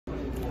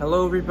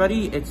Hello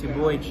everybody, it's your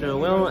boy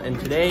Joel, and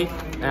today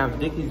I have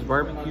Dickey's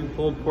barbecue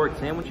pulled pork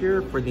sandwich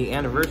here for the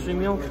anniversary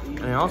meal,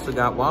 and I also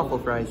got waffle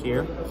fries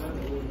here.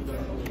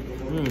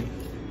 They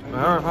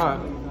are hot.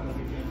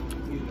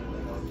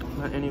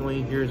 But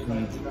anyway, here's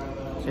the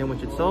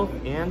sandwich itself,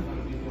 and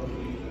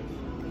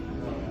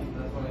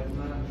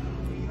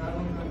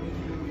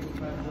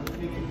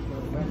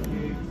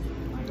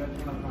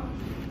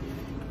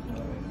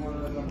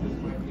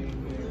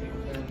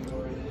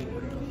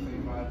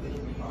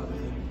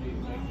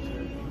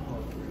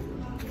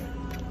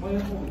I'm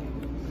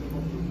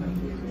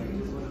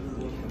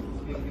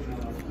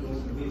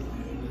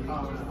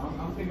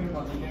thinking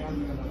about the day,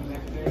 I'm the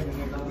next day, and the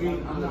next week.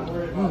 I'm not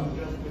worried about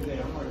just today.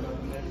 I'm worried about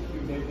the next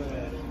few days of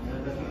that.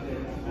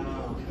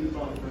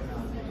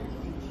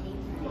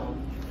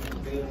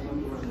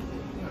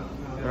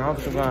 I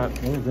also got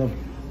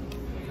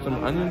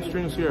some onion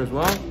strings here as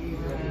well.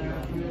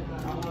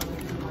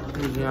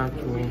 Here's the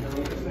actual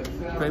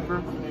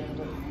paper.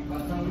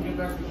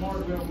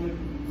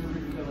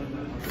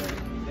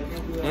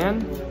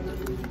 And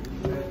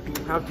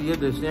I have to give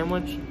this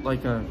sandwich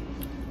like a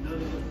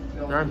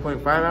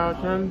 9.5 out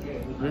of 10,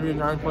 maybe a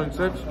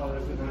 9.6.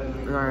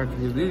 And I have to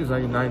give these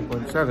like a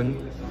 9.7.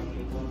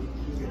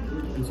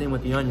 And same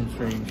with the onion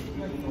string.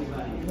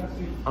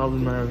 I'll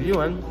leave my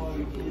review in.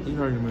 These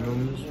are my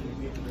homies.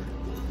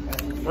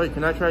 Wait,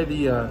 can I try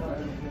the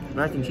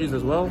mac and cheese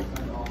as well?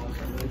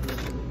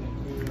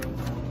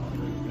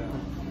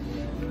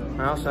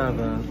 I also have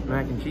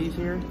mac and cheese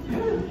here.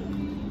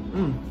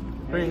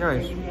 Pretty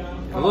nice.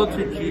 A little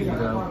too cheesy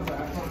though.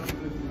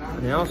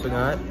 And I also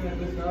got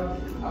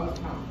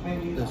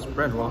this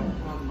bread roll.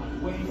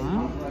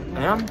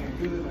 And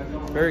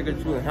very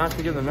good too. I have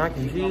to give the mac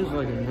and cheese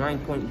like a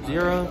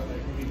 9.0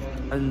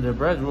 and the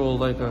bread roll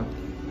like a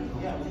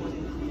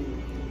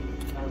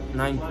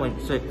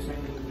 9.6.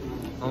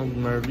 I'll leave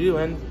my review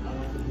in.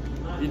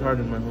 Be hard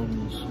in my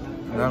homies.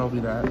 And that'll be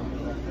that.